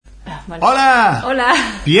Vale. Hola!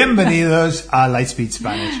 Hola. Bienvenidos a Lightspeed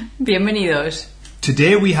Spanish. Bienvenidos.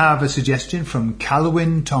 Today we have a suggestion from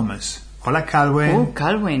Calvin Thomas. Hola, Calvin. Oh,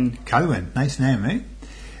 Calvin. Calvin, nice name, eh?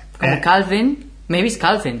 Como Calvin. Maybe it's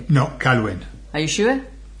Calvin. No, Calvin. Are you sure?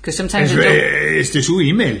 Because sometimes Es de su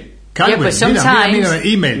email. Calvin, yeah, but sometimes, mira,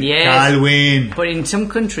 email. Yes, Calvin. But in some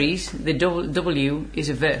countries, the W is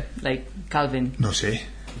a V, like Calvin. No sé.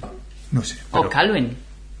 Or pero- Calvin.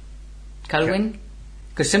 Calvin?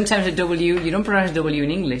 Because sometimes a W, you don't pronounce W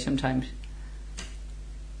in English sometimes.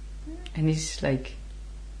 And it's like...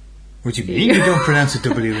 What do you mean you don't pronounce a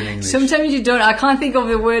W in English? Sometimes you don't. I can't think of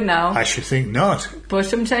the word now. I should think not. But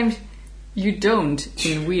sometimes you don't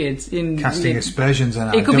in weird... Casting aspersions on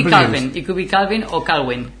our It could be Ws. Calvin. It could be Calvin or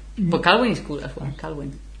Calvin. But Calvin is cool as well.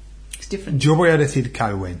 Calvin. It's different. Yo voy a decir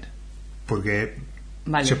Calvin. Porque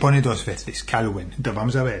Vale. se pone dos veces. Calvin. Entonces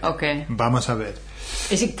vamos a ver. Okay. Vamos a ver.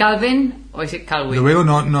 ¿Es it Calvin o es it Calvin? Luego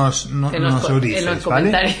nos en los, lo dices, en los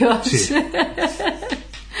 ¿vale? comentarios. Sí.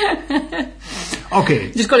 Ok.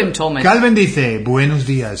 Just call him Thomas. Calvin dice, buenos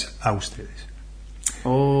días a ustedes.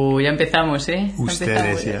 Oh, ya empezamos, ¿eh?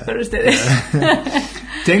 Ustedes, ya. Con ustedes.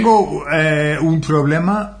 Tengo un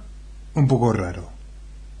problema un poco raro,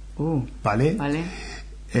 ¿vale? Vale.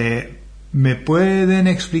 ¿Me pueden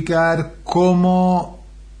explicar cómo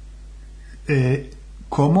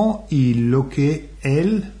y lo que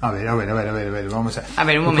él... A ver, vamos a... A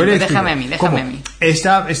ver, un ¿Me momento, puede déjame explicar? a mí.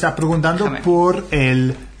 ¿Cómo? Está preguntando Déjame. por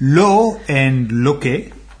el lo en lo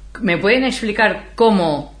que... ¿Me pueden explicar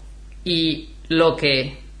cómo y lo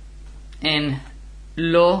que en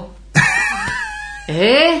lo...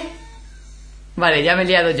 ¿Eh? Vale, ya me he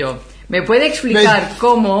liado yo. ¿Me puede explicar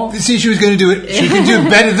cómo... See, she was going to do it. She can do it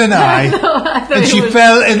better than I. thought And it she was-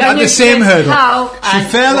 fell Can at you the same explain hurdle. how She and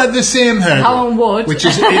fell what? at the same hurdle. How and what? Which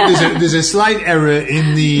is there's a slight error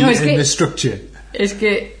in No, es que- the structure. Es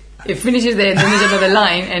que it finishes there, then there's another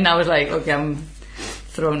line, and I was like, okay, I'm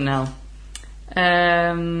thrown now.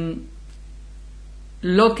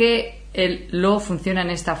 Lo funciona en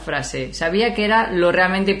esta frase. Sabía que era lo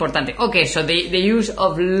realmente importante. Okay, so the use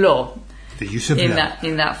of lo The use of in law.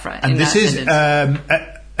 that phrase. And this is sentence.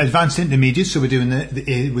 advanced intermediate, so we're doing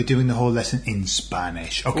the whole lesson in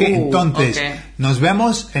Spanish. Okay, Ooh, entonces okay. nos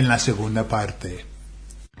vemos en la segunda parte.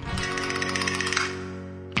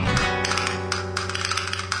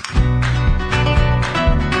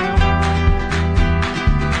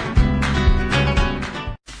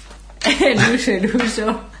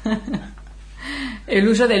 El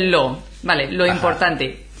uso del lo. Vale, lo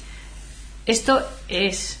importante. Esto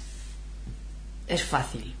es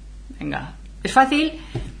fácil. Venga, es fácil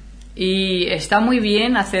y está muy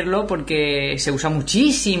bien hacerlo porque se usa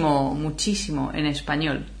muchísimo en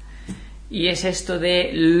español. Y es esto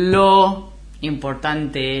de lo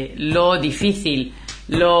importante, lo difícil,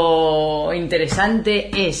 lo interesante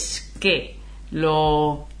es que,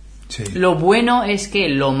 lo bueno es que,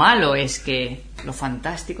 lo malo es que, lo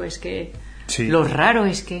fantástico es que, lo raro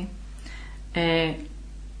es que.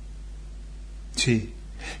 Sí.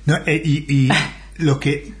 No, y lo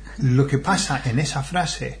que pasa en esa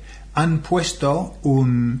frase, han puesto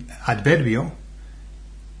un adverbio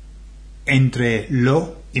entre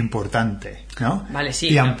lo importante, ¿no? Vale, sí.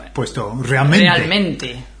 Y han puesto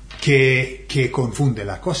realmente. Que confunde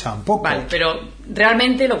la cosa un poco. Vale, pero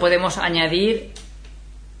realmente lo podemos añadir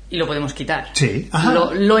y lo podemos quitar. Sí, ajá.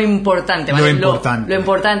 Lo importante, ¿vale? Lo importante. Lo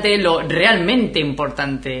importante, lo realmente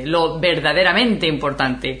importante, lo verdaderamente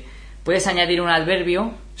importante. Puedes añadir un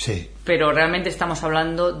adverbio, Sí. pero realmente estamos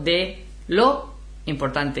hablando de lo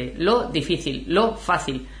importante, lo difícil, lo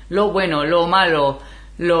fácil, lo bueno, lo malo,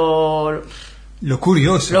 lo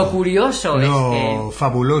curioso. lo curioso lo es que...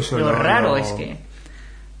 fabuloso. Lo raro es que...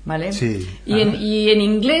 ¿Vale? Sí. Y en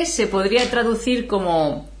inglés se podría traducir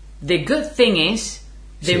como the good thing is,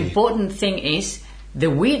 the Sí. important thing is, the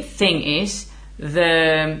weird thing is,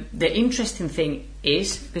 the interesting thing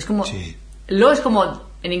is. Es como... Sí. Lo es como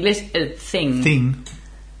en inglés el thing. Thing.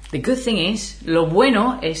 The good thing is, lo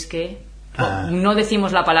bueno es que no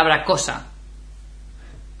decimos la palabra cosa.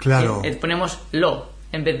 Claro. Ponemos lo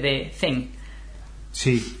en vez de thing.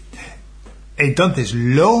 Sí. Entonces,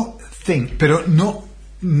 lo thing, pero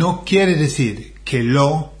no quiere decir que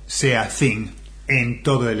lo sea thing en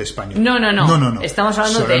todo el español. No. Estamos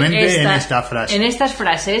hablando solamente de en esta frase. En estas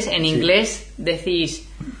frases, en inglés, decís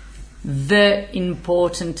the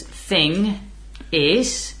important thing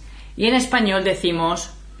is, y en español decimos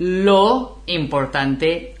lo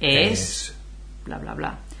importante es bla bla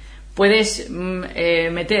bla. Puedes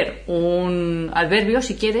meter un adverbio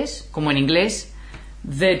si quieres, como en inglés,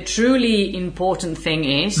 the truly important thing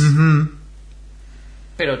is,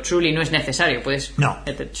 pero truly no es necesario. Puedes No.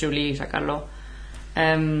 meter truly y sacarlo.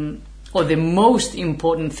 O the most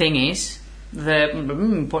important thing is, the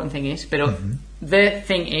important thing is, pero the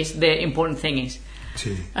thing is, the important thing is.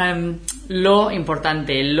 Sí. Lo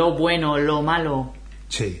importante, lo bueno, lo malo.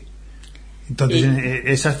 Sí. Entonces, en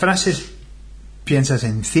esas frases piensas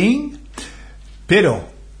en thing, pero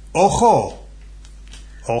ojo.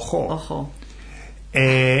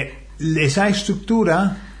 Esa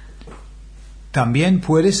estructura también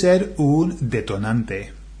puede ser un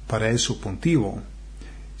detonante para el subjuntivo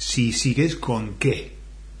si sigues con qué,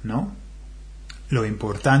 ¿no? Lo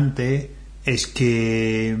importante es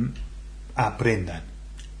que aprendan.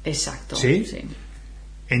 Exacto. ¿Sí? Sí.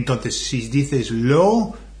 Entonces, si dices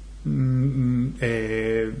lo,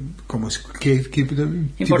 ¿cómo es? ¿Qué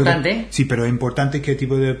Importante. Sí, pero importante, ¿qué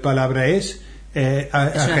tipo de palabra es? Es un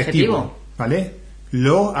adjetivo. ¿Vale?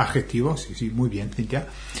 Lo adjetivo, sí, muy bien, Cintia.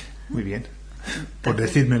 Muy bien. Por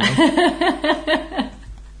decírmelo.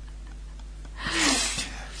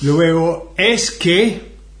 Luego, es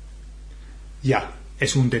que ya,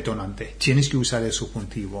 es un detonante. Tienes que usar el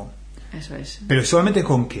subjuntivo. Eso es. Pero solamente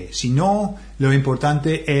con qué. Si no, lo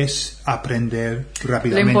importante es aprender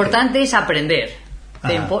rápidamente. Lo importante es aprender.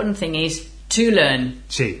 The Ajá. important thing is to learn.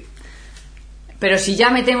 Sí. Pero si ya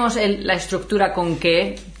metemos la estructura con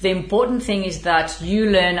que, the important thing is that you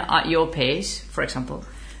learn at your pace, for example.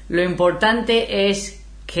 Lo importante es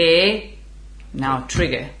que, now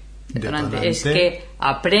trigger, detonante, es que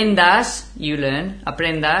aprendas, you learn,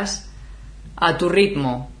 aprendas a tu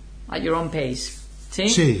ritmo, at your own pace.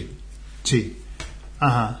 ¿Sí? Sí.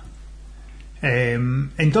 Ajá.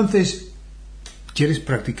 Entonces, ¿quieres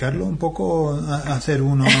practicarlo un poco? Hacer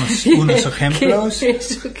unos ejemplos. ¿Qué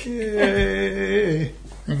es eso?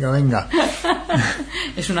 Venga.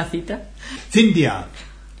 ¿Es una cita? Cintia,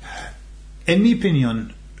 en mi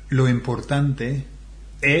opinión, lo importante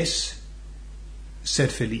es ser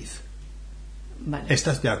feliz. Vale.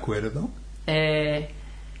 ¿Estás de acuerdo?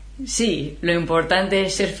 Sí, lo importante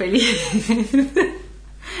es ser feliz.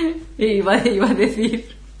 Iba a decir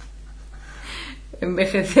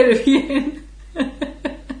envejecer bien.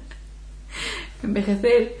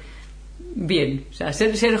 Envejecer bien. O sea,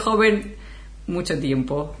 ser joven mucho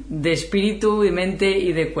tiempo. De espíritu, de mente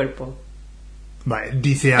y de cuerpo. Vale,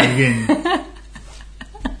 dice alguien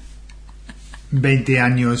 20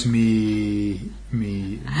 años mi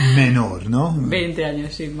menor, ¿no? 20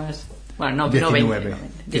 años, sí, más. Bueno, no, 19, no 20.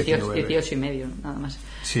 19. 18 y medio, nada más.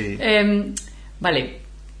 Sí. Vale.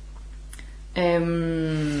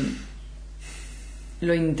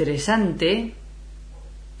 Lo interesante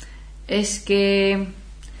es que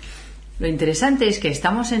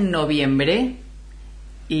estamos en noviembre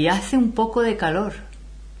y hace un poco de calor.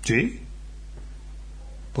 ¿Sí?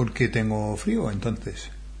 Porque tengo frío,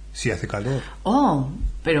 entonces. Si hace calor. Oh,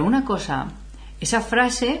 pero una cosa, esa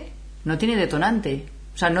frase no tiene detonante.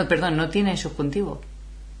 O sea, no tiene subjuntivo.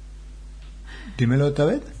 Dímelo otra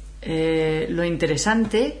vez. Lo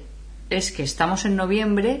interesante es que estamos en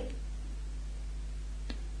noviembre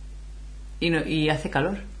y hace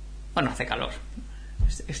calor. Bueno, hace calor.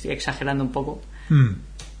 Estoy exagerando un poco.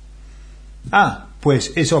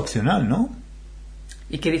 Pues es opcional, ¿no?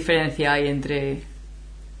 ¿Y qué diferencia hay entre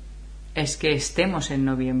es que estemos en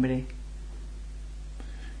noviembre?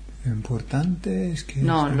 Lo importante es que...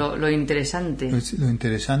 No, lo interesante. Lo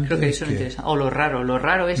interesante Creo que es eso es que... lo interesante. O lo raro. Lo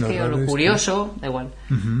raro es que... O lo curioso, da igual.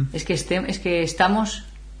 Es que estamos...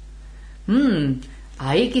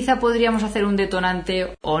 ahí quizá podríamos hacer un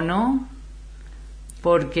detonante o no,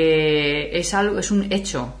 porque es un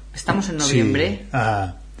hecho. Estamos en noviembre. Sí.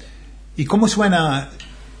 ¿Y cómo suena?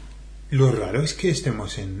 Lo raro es que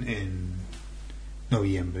estemos en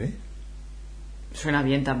noviembre. Suena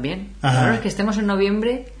bien también. Ajá. Lo raro es que estemos en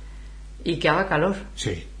noviembre y que haga calor.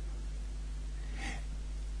 Sí.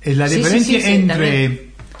 Es la Sí, diferencia sí, entre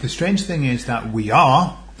también. the strange thing is that we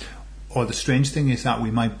are or the strange thing is that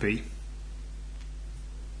we might be.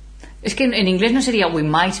 Es que en inglés no sería we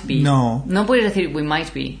might be. No. No puedes decir we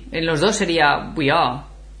might be. En los dos sería we are.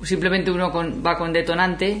 Simplemente uno va con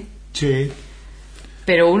detonante, Sí.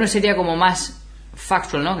 pero uno sería como más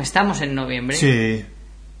factual, ¿no? Que estamos en noviembre. Sí.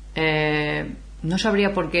 No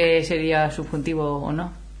sabría por qué sería subjuntivo o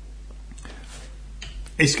no.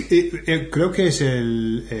 Es que, creo que es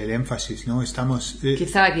el énfasis, ¿no? Estamos...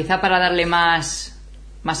 Quizá para darle más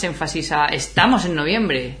énfasis a estamos en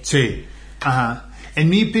noviembre. Sí. Ajá. En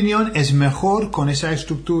mi opinión es mejor con esa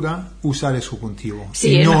estructura usar el subjuntivo.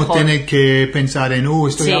 Sí, y es no mejor. tener que pensar en,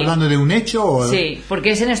 estoy Sí. hablando de un hecho o... Sí,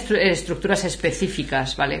 porque es en estructuras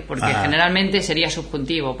específicas, ¿vale? Porque Ajá. generalmente sería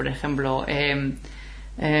subjuntivo, por ejemplo,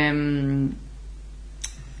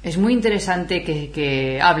 es muy interesante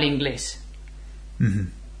que hable inglés. Ujú.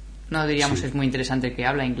 No diríamos Sí. es muy interesante que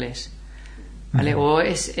habla inglés. ¿Vale? O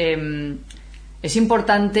es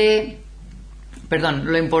importante... Perdón,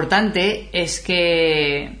 lo importante es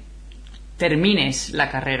que termines la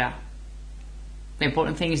carrera. The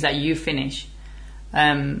important thing is that you finish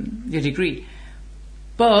your degree.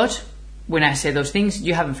 But when I say those things,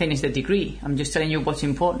 you haven't finished the degree. I'm just telling you what's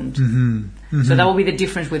important. So that will be the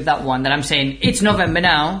difference with that one that I'm saying. It's November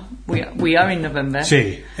now. We are in November.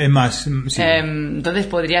 Sí, es más... Sí. Entonces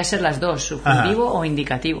podría ser las dos, subjuntivo o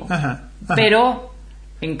indicativo. Ajá. Pero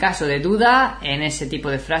en caso de duda, en ese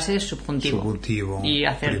tipo de frases, subjuntivo. Subjuntivo. Y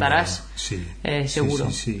acertarás Sí.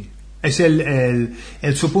 seguro. Sí. Es el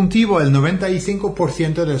subjuntivo, el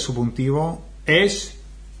 95% del subjuntivo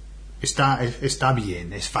está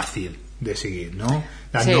bien, es fácil de seguir, ¿no?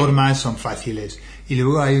 Las Sí. normas son fáciles. Y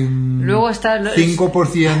luego hay un Luego está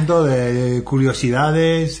 5% de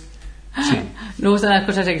curiosidades. Sí. Luego están las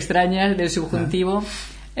cosas extrañas del subjuntivo.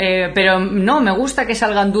 Pero no, me gusta que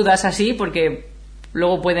salgan dudas así porque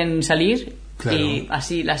luego pueden salir. Claro. Y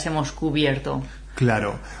así las hemos cubierto.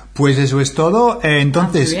 Claro, pues eso es todo.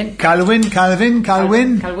 Entonces, muy bien.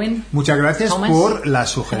 Calvin, muchas gracias Thomas. por la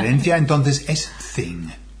sugerencia. Entonces es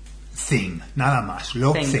thing, nada más,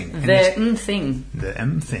 lo thing. The thing. The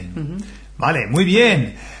thing. Vale, muy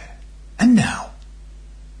bien. And now,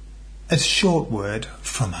 a short word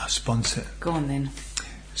from our sponsor. Go on then.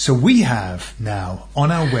 So we have now,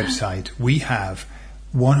 on our website, we have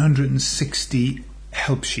 160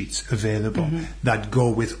 help sheets available that go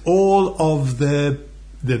with all of the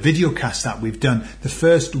videocasts that we've done, the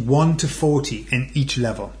first 1 to 40 in each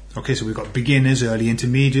level. Okay, so we've got beginners, early,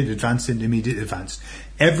 intermediate, advanced.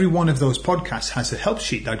 Every one of those podcasts has a help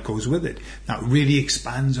sheet that goes with it that really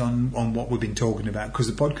expands on what we've been talking about, because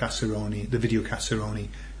the videocasts are only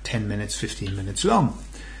 10 minutes, 15 minutes long.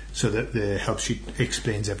 So that the help sheet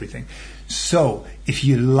explains everything. So if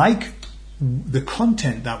you like the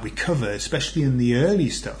content that we cover, especially in the early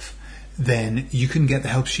stuff, then you can get the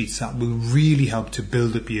help sheets that will really help to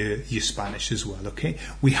build up your Spanish as well, okay?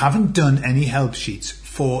 We haven't done any help sheets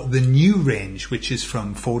for the new range, which is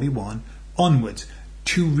from 41 onwards.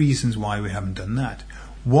 2 reasons why we haven't done that.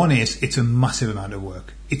 One is it's a massive amount of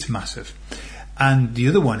work. It's massive. And the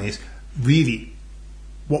other one is really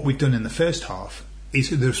what we've done in the first half is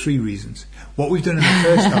there are 3 reasons. What we've done in the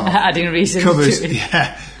first half Adding reasons covers to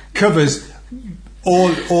it. covers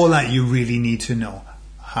all that you really need to know.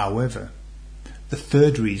 However, the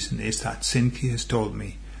third reason is that Cynthia has told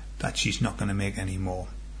me that she's not going to make any more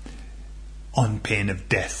on pain of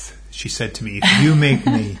death. She said to me, if you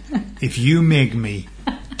make me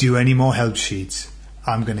do any more help sheets,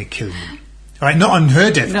 I'm going to kill you. Right? Not on her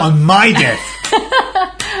death, on my death.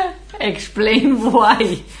 Explain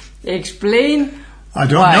why. Explain. I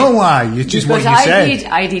don't know why. It's just because what you said.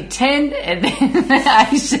 I did 10 and then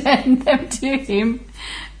I sent them to him,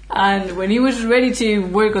 and when he was ready to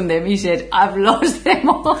work on them, he said, I've lost them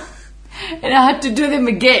all and I had to do them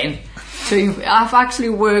again. So I've actually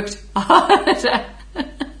worked harder.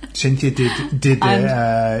 Cynthia did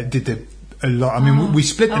a lot. I mean, we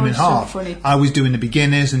split them in half. So funny. I was doing the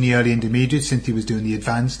beginners and the early intermediate. Cynthia was doing the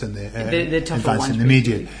advanced and the tougher advanced ones, and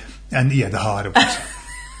intermediate. And the harder ones.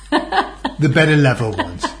 The better level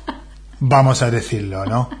ones. Vamos a decirlo,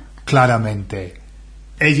 ¿no? Claramente.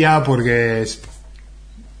 Ella porque es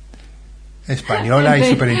española y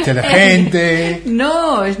súper inteligente.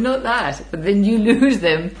 No, it's not that. But then you lose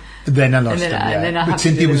them. Then I lost them, yeah. And then I but have to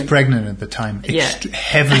Cynthia do was them. pregnant at the time. Yeah.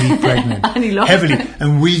 Heavily pregnant. And he lost heavily. them.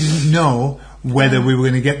 And we didn't know whether we were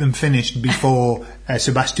going to get them finished before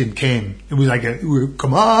Sebastian came. It was like,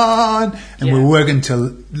 come on! And we were working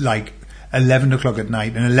till like 11 o'clock at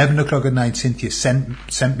night. And 11 o'clock at night, Cynthia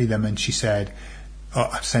sent me them and she said, oh,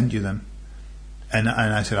 I've sent you them. And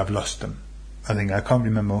I said, I've lost them. I can't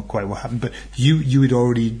remember quite what happened, but you had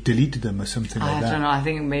already deleted them or something like that. I don't know. I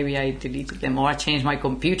think maybe I deleted them or I changed my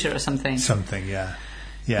computer or something. Something, yeah.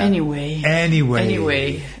 Anyway. I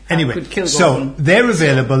could kill so Gordon. they're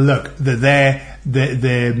available. Look, they're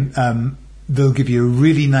there. They'll give you a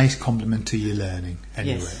really nice compliment to your learning.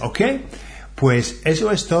 Anyway, Yes. okay. Pues eso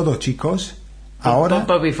es todo, chicos. Ahora,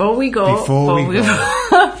 But before we go,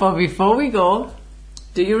 before we go,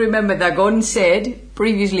 do you remember that Gordon said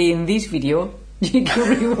previously in this video, you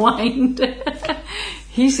can rewind,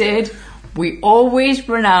 he said, we always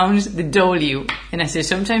pronounce the W. And I said,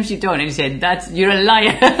 sometimes you don't. And he said, you're a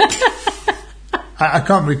liar. I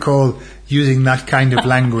can't recall using that kind of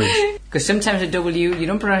language. Because sometimes a W, you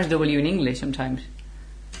don't pronounce W in English sometimes.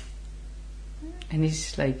 And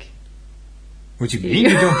he's like... What do you mean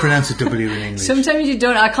you don't pronounce a W in English? Sometimes you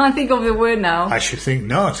don't. I can't think of the word now. I should think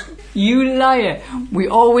not. You liar.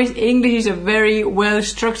 English is a very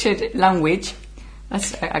well-structured language.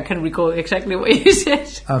 I can recall exactly what you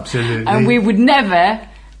said. Absolutely. And we would never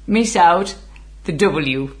miss out the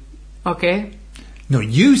W. Okay? No,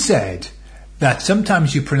 you said that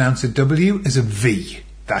sometimes you pronounce a W as a V.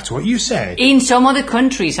 That's what you said. In some other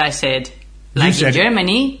countries, I said. Like in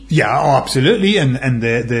Germany. Yeah, absolutely. And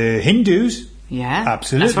the Hindus. Yeah.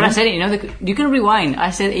 Absolutely. That's what I said. You can rewind.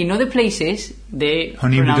 I said in other places, they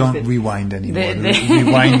Honey, we don't rewind anymore.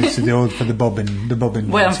 Rewind is the old for the bobbin.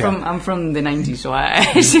 Well, I'm from the 90s, so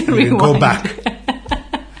I should rewind. Go back.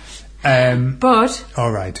 But... All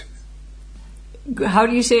right. How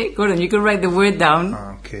do you say it? Gordon, you can write the word down.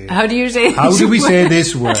 Okay. How do you say How do we say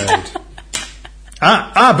this word?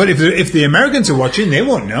 But if the Americans are watching, they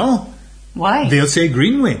won't know. Why? They'll say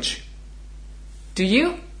Greenwich. Do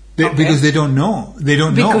you? Okay. Because they don't know. They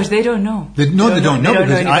don't know. Because they don't know. They don't know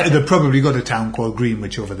because they've probably got a town called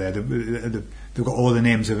Greenwich over there. They've got all the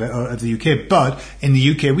names of the UK. But in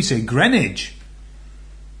the UK, we say Greenwich.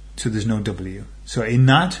 So there's no W. So in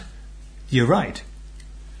that, you're right.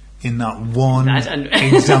 In that one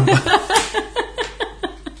example.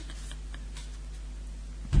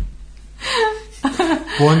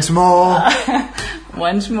 Once more.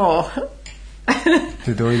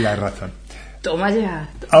 Te doy la razón. Toma ya.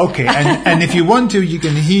 Okay, and if you want to, you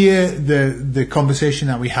can hear the conversation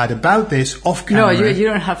that we had about this off camera. No, you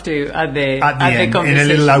don't have to at the end, conversation. In a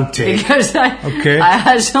little outtake. Because I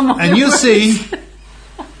had some and you'll see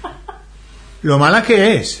lo mala que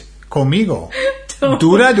es conmigo.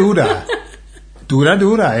 Dura,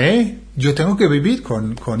 ¿eh? Yo tengo que vivir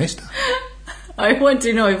con esta. I want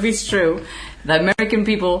to know if it's true that American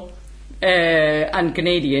people and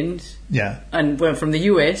Canadians, and from the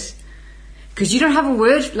US, because you don't have a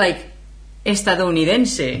word like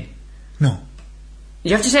estadounidense. No.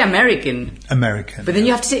 You have to say American. But then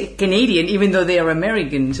you have to say Canadian, even though they are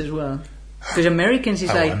Americans as well. Because Americans is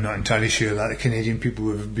like... I'm not entirely sure that the Canadian people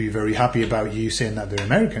would be very happy about you saying that they're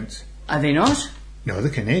Americans. Are they not? No, the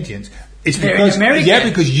Canadians. It's because American. Yeah,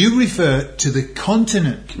 because you refer to the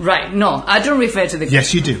continent. Right. No, I don't refer to the.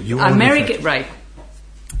 Yes, you do. You American. Right.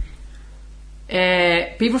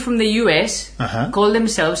 People from the US call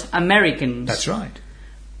themselves Americans. That's right.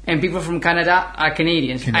 And people from Canada are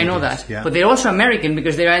Canadians. I know that. Yeah. But they're also American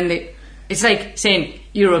because they're in the. It's like saying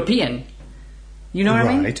European. You know what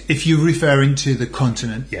I mean? Right. If you're referring to the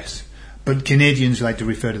continent, yes. But Canadians like to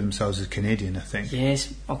refer to themselves as Canadian, I think.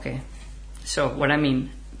 Yes. Okay. So what I mean,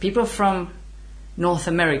 people from North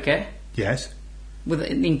America, yes,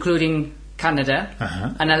 including Canada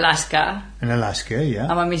and Alaska. And Alaska, yeah.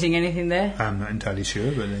 Am I missing anything there? I'm not entirely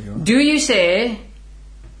sure, but there you go. Do you say?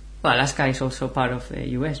 Well, Alaska is also part of the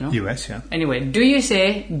US, no? US, yeah. Anyway, do you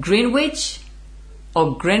say Greenwich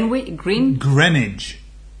or Greenwich.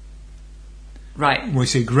 Right. We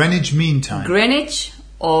say Greenwich Mean Time. Greenwich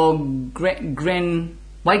or Why Green?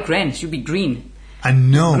 It should be green. I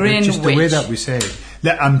know, but just the way Greenwich. that we say it.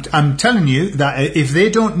 I'm telling you that if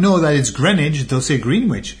they don't know that it's Greenwich, they'll say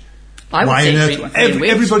Greenwich. I would say Greenwich.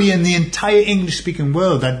 Everybody in the entire English-speaking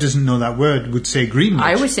world that doesn't know that word would say Greenwich.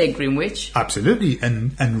 I would say Greenwich. Absolutely,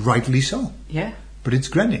 and rightly so. Yeah. But it's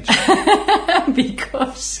Greenwich.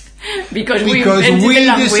 because we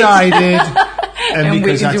decided, and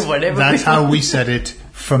because we can do whatever that's how we said it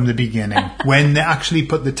from the beginning. When they actually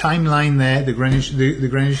put the timeline there, the Greenwich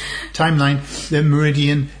timeline, the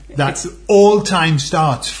meridian, that's all time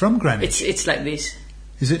starts from Greenwich. It's like this.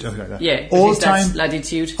 Is it? Okay, like that. Yeah. All time that's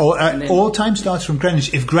latitude. All time starts from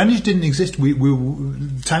Greenwich. If Greenwich didn't exist, we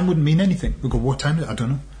time wouldn't mean anything. We go, what time is it? I don't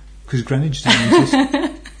know, because Greenwich didn't exist.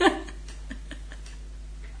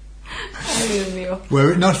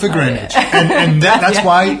 Were it not for Greenwich, and that's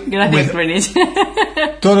why. With Greenwich.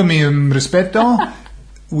 Todo mi respeto.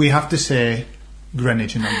 We have to say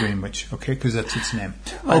Greenwich and not Greenwich, okay? Because that's its name.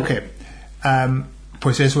 Vale. Okay.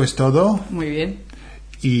 Pues eso es todo. Muy bien.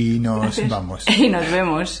 Y nos vamos. Y nos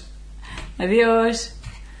vemos. Adiós.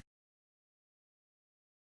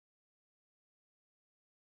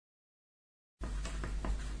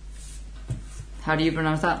 How do you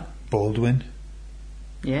pronounce that? Baldwin.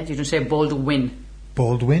 Yeah, you don't say Baldwin.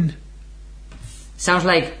 Baldwin? Sounds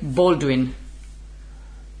like Baldwin.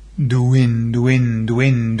 Duin. No,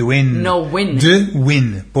 win.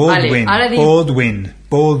 Win. Baldwin. Vale,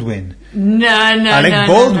 Baldwin. No. I like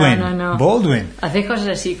Baldwin. No. Baldwin. Hace cosas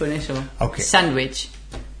así con eso. Okay. Sandwich.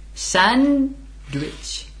 Sandwich.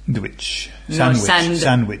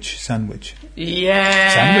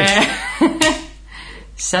 Yeah.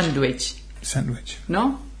 Sandwich. Sandwich.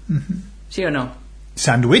 ¿No? Mm-hmm. ¿Sí o no?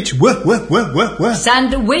 Sandwich.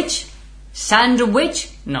 Sandwich. Sandwich.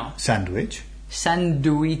 No. Sandwich.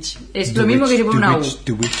 Sandwich. Es lo mismo que si pone una U.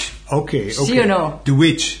 Dewich. Okay. ¿Sí o no?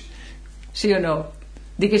 Dewich. ¿Sí o no?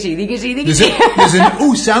 Di que sí. There's an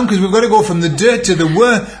ooh sound because we've got to go from the dirt to the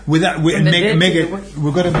word with that.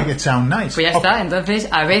 We've got to make it sound nice. Pues ya está. Entonces,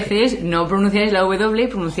 a veces no pronunciáis la W,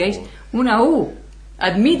 pronunciáis una U.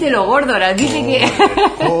 Admítelo, Gordon. Admite que.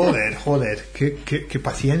 Joder. Qué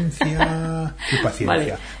paciencia. Qué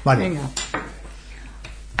paciencia. Vale. Venga.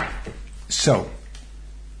 So,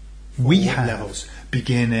 we have levels.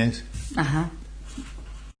 Beginners. Ajá.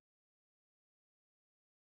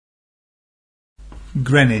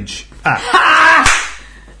 Greenwich.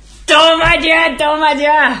 ¡Toma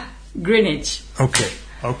ya! Greenwich. Okay.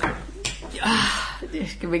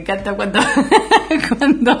 Es que me encanta cuando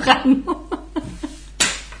gano.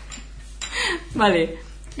 Vale.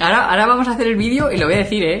 Ahora vamos a hacer el vídeo y lo voy a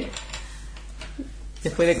decir,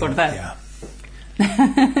 después de cortar.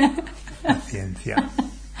 Paciencia.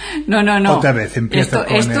 No. Otra vez empieza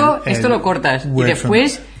esto lo cortas y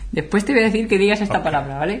después te voy a decir que digas esta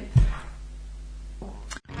palabra, ¿vale?